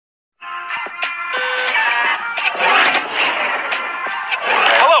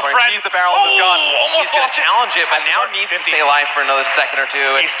sees the barrel of his gun. He's going to challenge it, but now needs to stay alive for another second or two.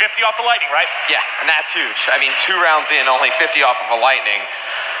 He's 50 off the lightning, right? Yeah, and that's huge. I mean, 2 rounds in, only 50 off of a lightning.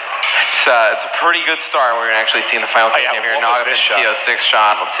 It's a pretty good start. We're actually seeing the final game here. Nagafin's TO6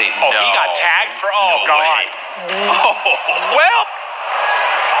 shot. Let's see. Oh, he got tagged for. Oh, No God. way. Oh, well.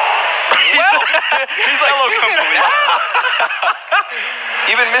 He's like,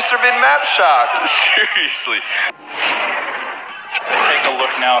 even Mr. Mid-Map shocked. Seriously. Take a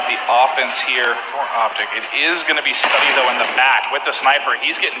look now at the offense here for Optic. It is going to be Study, though, in the back with the sniper.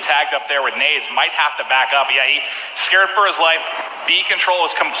 He's getting tagged up there with nades. Might have to back up. Yeah, he's scared for his life. B control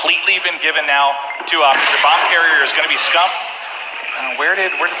has completely been given now to Optic. The bomb carrier is going to be scuffed. Where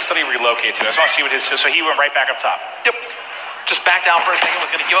did Study relocate to? I just want to see what his... So he went right back up top. Yep. Just back down for a second,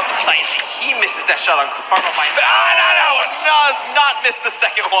 was going to give up the sight. He misses that shot on Karma by does not miss the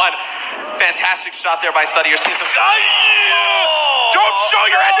second one. Fantastic shot there by Study. You're seeing some... Don't show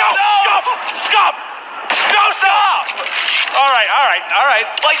your head! No! Stop! All right.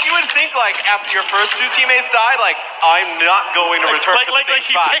 Like, you would think, like, after your first 2 teammates died, like, I'm not going to return to the same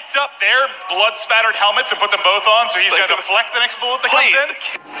spot. He picked up their blood-spattered helmets and put them both on, so he's got to deflect the next bullet that comes in.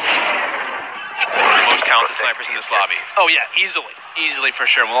 Most talented snipers in this lobby. Oh yeah, easily for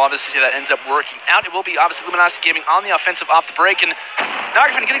sure. We'll obviously see that ends up working out. It will be obviously Luminosity Gaming on the offensive off the break, and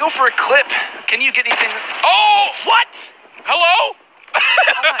Nagafin gonna go for a clip. Can you get anything? Oh, what? Hello?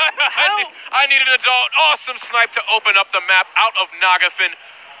 I needed an awesome snipe to open up the map out of Nagafin.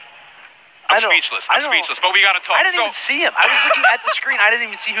 I'm speechless, but we gotta talk. I didn't even see him. I was looking at the screen. I didn't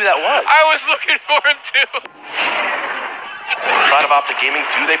even see who that was. I was looking for him too. Side of Optic Gaming,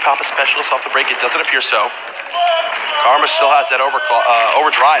 do they pop a specialist off the break? It doesn't appear so. Karma still has that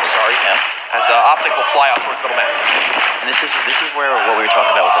overdrive, as Optic will fly out towards middle map. And this is where what we were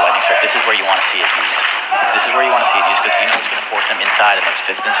talking about with the lightning strike. This is where you want to see it used. This is where you want to see it used because if you know it's going to force them inside and they're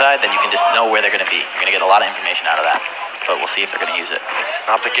fixed inside, then you can just know where they're going to be. You're going to get a lot of information out of that. But we'll see if they're going to use it.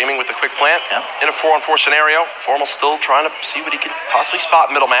 Optic Gaming with the quick plant. In a 4-on-4 scenario. Formal still trying to see what he can possibly spot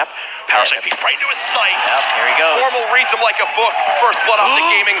middle map. Power strike right into his sight. Yep, here he goes. Formal reads him like a book. First blood Optic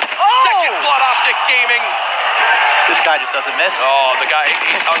Gaming. Second blood Optic Gaming. This guy just doesn't miss. Oh, the guy,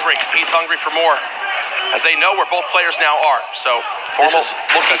 he's hungry. He's hungry for more. As they know where both players now are. So, Formal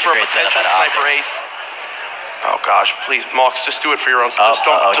looking for a potential sniper ace. Oh gosh, please, Mox, just do it for your own. Just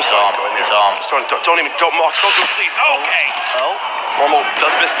don't go in there. Don't even, Mox, don't do it, please. Okay. Formal does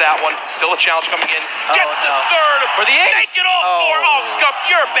miss that one. Still a challenge coming in. Get the third for the ace. Take it all for. Oh, Scup,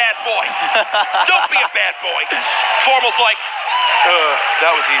 you're a bad boy. Don't be a bad boy. Formal's like,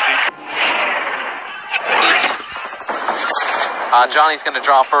 that was easy. Johnny's going to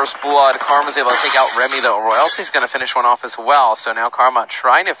draw first blood. Karma's able to take out Remy, though. Royalty's going to finish one off as well. So now Karma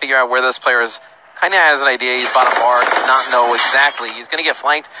trying to figure out where those players kind of has an idea. He's bottom bar, does not know exactly. He's going to get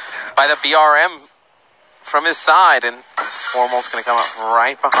flanked by the BRM from his side, and Formal's going to come up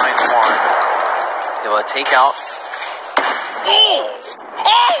right behind one. Able to take out.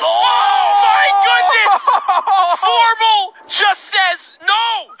 My goodness! Formal just says,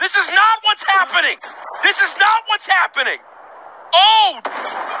 no, this is not what's happening. This is not what's happening.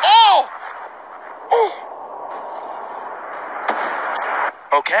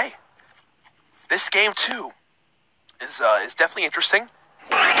 Okay. This game, too, is definitely interesting.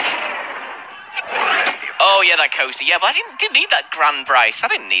 Oh, yeah, that coaster. Yeah, but I didn't need that Grand Brace. I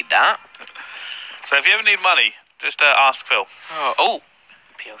didn't need that. So if you ever need money, just ask Phil.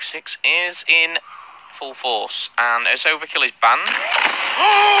 BO6 is in full force, and as Overkill is banned.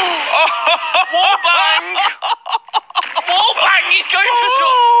 Wallbang! Wallbang! He's going for some.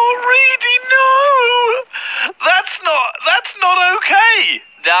 Oh, Reedy, no! That's not okay.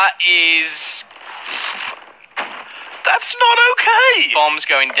 That is. That's not okay. Bombs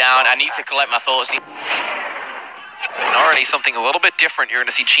going down. I need to collect my thoughts. And already something a little bit different. You're going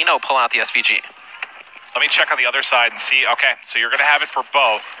to see Chino pull out the SVG. Let me check on the other side and see. Okay, so you're going to have it for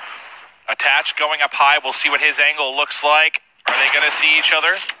both. Attached going up high. We'll see what his angle looks like. Are they going to see each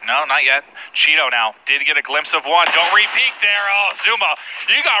other? No, not yet. Cheeto now did get a glimpse of one. Don't re-peek there. Oh, Zuma,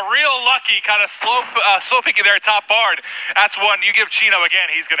 you got real lucky. Kind of slow peeking there top barn. That's one. You give Chino again,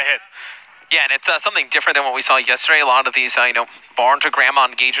 he's going to hit. Yeah, and it's something different than what we saw yesterday. A lot of these, barn to grandma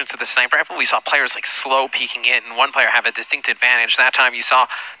engagements with the sniper rifle, we saw players like slow peeking in, and one player have a distinct advantage. That time you saw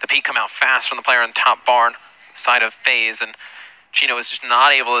the peek come out fast from the player on top barn side of FaZe, and Chino was just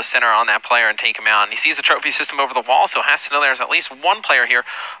not able to center on that player and take him out. And he sees the trophy system over the wall, so has to know there's at least one player here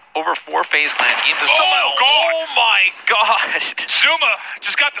over 4 FaZe clan games. Oh my God! Zuma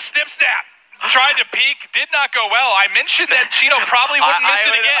just got the snip snap. Tried to peek, did not go well. I mentioned that Chino probably wouldn't miss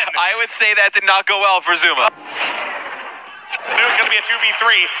it again. I would say that did not go well for Zuma. There's going to to be a 2v3.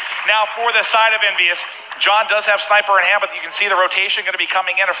 Now for the side of Envious, John does have Sniper in hand, but you can see the rotation going to be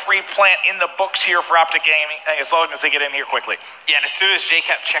coming in. A free plant in the books here for Optic Gaming, as long as they get in here quickly. Yeah, and as soon as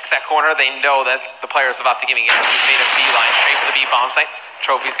JCap checks that corner, they know that the players of Optic Gaming just made a beeline straight for the B bomb site.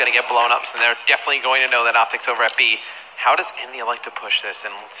 Trophy's going to get blown up, so they're definitely going to know that Optic's over at B. How does Envy like to push this?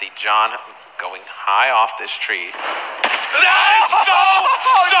 And let's see, John going high off this tree. That is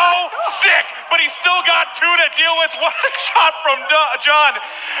so sick, but he's still got two to deal with. What a shot from John,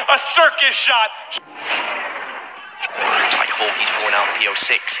 a circus shot. Looks like Hawkey's pouring out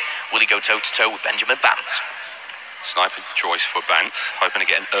PO6. Will he go toe-to-toe with Benjamin Bance? Sniper choice for Bance, hoping to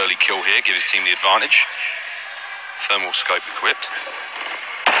get an early kill here, give his team the advantage. Thermal scope equipped.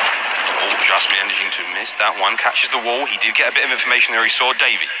 Oh, just managing to miss that one. Catches the wall. He did get a bit of information there. He saw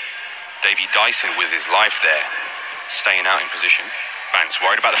Davey Dyson with his life there, staying out in position. Bance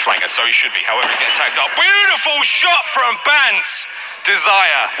worried about the flanker, so he should be. However, he's getting tagged up. Beautiful shot from Bance.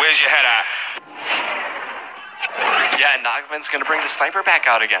 Desire, where's your head at? Yeah, and Nagavan's going to bring the sniper back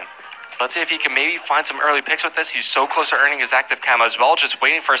out again. Let's see if he can maybe find some early picks with this. He's so close to earning his active camo as well, just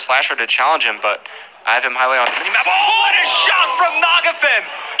waiting for a slasher to challenge him, but I have him highlighted on the minimap. Oh, what a shot from Nagafin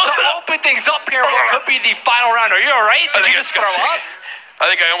to open things up here what could be the final round. Are you all right? Did you just throw up? I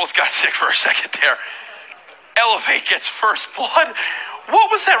think I almost got sick for a second there. Elevate gets first blood.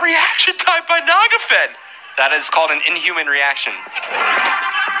 What was that reaction time by Nagafin? That is called an inhuman reaction.